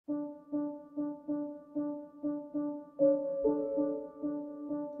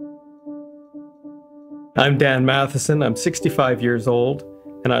I'm Dan Matheson. I'm 65 years old,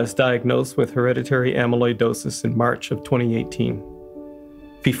 and I was diagnosed with hereditary amyloidosis in March of 2018.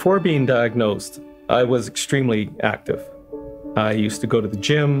 Before being diagnosed, I was extremely active. I used to go to the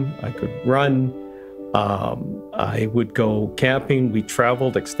gym, I could run, I would go camping. We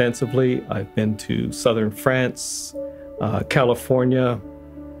traveled extensively. I've been to southern France, California,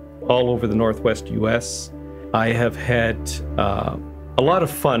 all over the Northwest US. I have had a lot of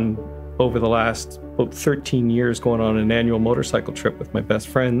fun over the last about 13 years going on an annual motorcycle trip with my best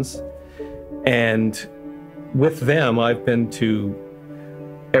friends. And with them, I've been to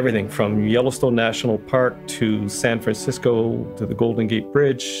everything from Yellowstone National Park to San Francisco to the Golden Gate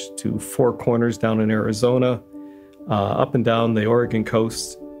Bridge to Four Corners down in Arizona, up and down the Oregon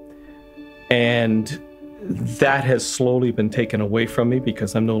coast. And that has slowly been taken away from me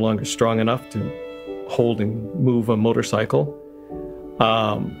because I'm no longer strong enough to hold and move a motorcycle.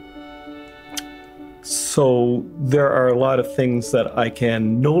 So there are a lot of things that I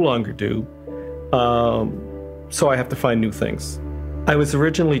can no longer do. So I have to find new things. I was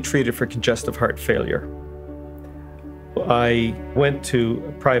originally treated for congestive heart failure. I went to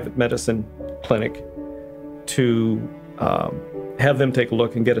a private medicine clinic to have them take a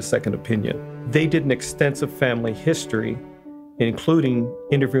look and get a second opinion. They did an extensive family history, including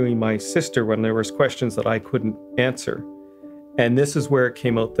interviewing my sister when there was questions that I couldn't answer. And this is where it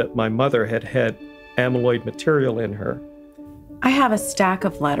came out that my mother had had amyloid material in her. I have a stack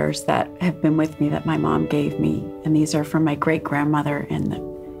of letters that have been with me that my mom gave me, and these are from my great-grandmother in the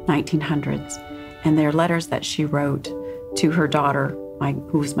 1900s. And they're letters that she wrote to her daughter,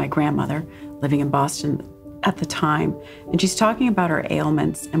 who was my grandmother, living in Boston at the time. And she's talking about her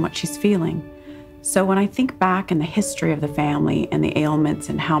ailments and what she's feeling. So when I think back in the history of the family and the ailments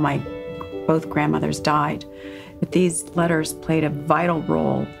and how my both grandmothers died, that these letters played a vital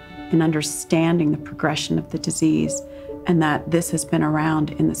role in understanding the progression of the disease, and that this has been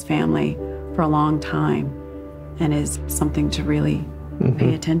around in this family for a long time and is something to really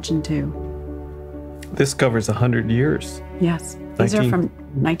pay attention to. This covers 100 years. Yes, these are from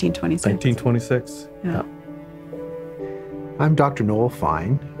 1926. 1926, yeah. I'm Dr. Noel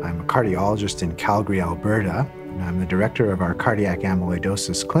Fine. I'm a cardiologist in Calgary, Alberta, and I'm the director of our cardiac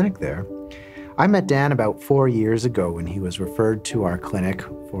amyloidosis clinic there. I met Dan about 4 years ago when he was referred to our clinic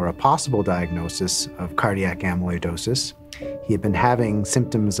for a possible diagnosis of cardiac amyloidosis. He had been having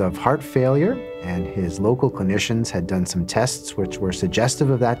symptoms of heart failure, and his local clinicians had done some tests which were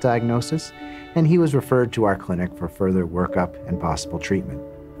suggestive of that diagnosis, and he was referred to our clinic for further workup and possible treatment.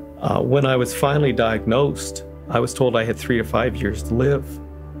 When I was finally diagnosed, I was told I had 3 to 5 years to live,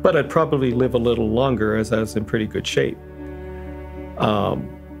 but I'd probably live a little longer as I was in pretty good shape.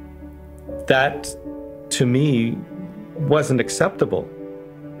 That, to me, wasn't acceptable.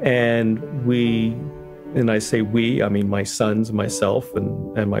 And I say we, I mean my sons, myself,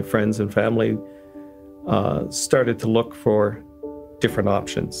 and my friends and family started to look for different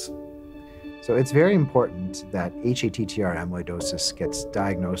options. So it's very important that hATTR amyloidosis gets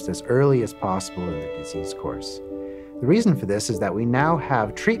diagnosed as early as possible in the disease course. The reason for this is that we now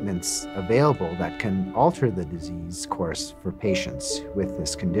have treatments available that can alter the disease course for patients with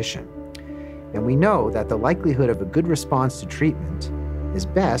this condition. And we know that the likelihood of a good response to treatment is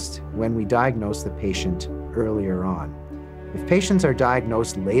best when we diagnose the patient earlier on. If patients are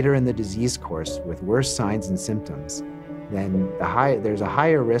diagnosed later in the disease course with worse signs and symptoms, then there's a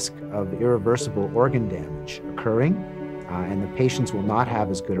higher risk of irreversible organ damage occurring, and the patients will not have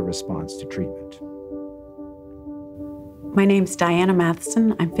as good a response to treatment. My name's Diana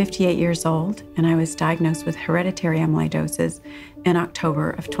Matheson. I'm 58 years old, and I was diagnosed with hereditary amyloidosis in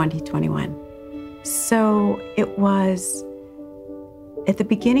October of 2021. So it was at the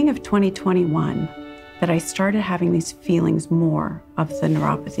beginning of 2021 that I started having these feelings more of the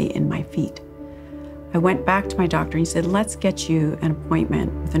neuropathy in my feet. I went back to my doctor and he said, let's get you an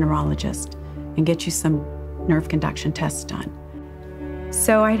appointment with a neurologist and get you some nerve conduction tests done.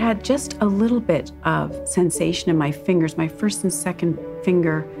 So I'd had just a little bit of sensation in my fingers, my first and second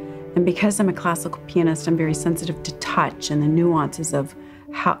finger. And because I'm a classical pianist, I'm very sensitive to touch and the nuances of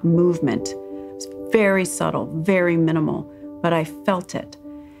movement. Very subtle, very minimal, but I felt it.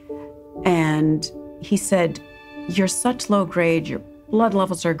 And he said, you're such low grade, your blood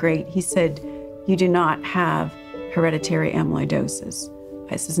levels are great. He said, you do not have hereditary amyloidosis.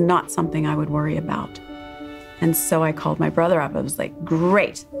 This is not something I would worry about. And so I called my brother up. I was like,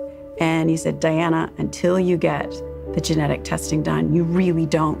 great. And he said, Diana, until you get the genetic testing done, you really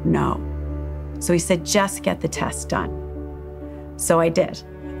don't know. So he said, just get the test done. So I did.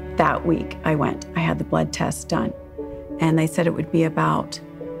 That week I went, I had the blood test done. And they said it would be about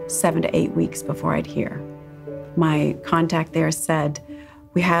 7 to 8 weeks before I'd hear. My contact there said,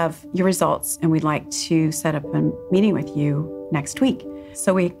 "We have your results and we'd like to set up a meeting with you next week."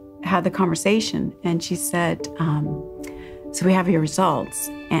 So we had the conversation and she said, "So we have your results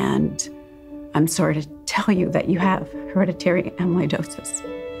and I'm sorry to tell you that you have hereditary amyloidosis."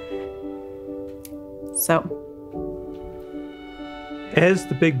 So, as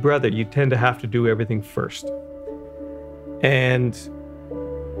the big brother, you tend to have to do everything first. And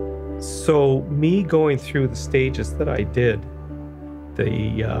so me going through the stages that I did,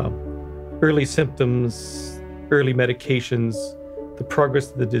 the early symptoms, early medications, the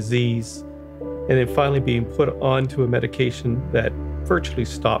progress of the disease, and then finally being put onto a medication that virtually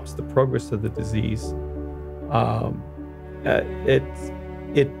stops the progress of the disease,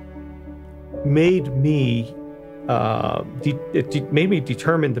 it made me it made me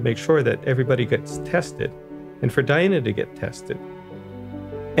determined to make sure that everybody gets tested, and for Diana to get tested.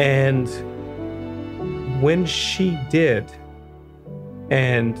 And when she did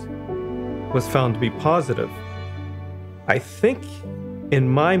and was found to be positive, I think in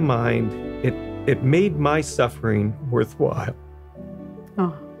my mind it made my suffering worthwhile.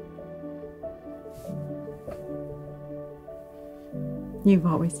 oh, you've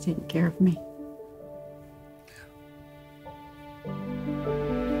always taken care of me.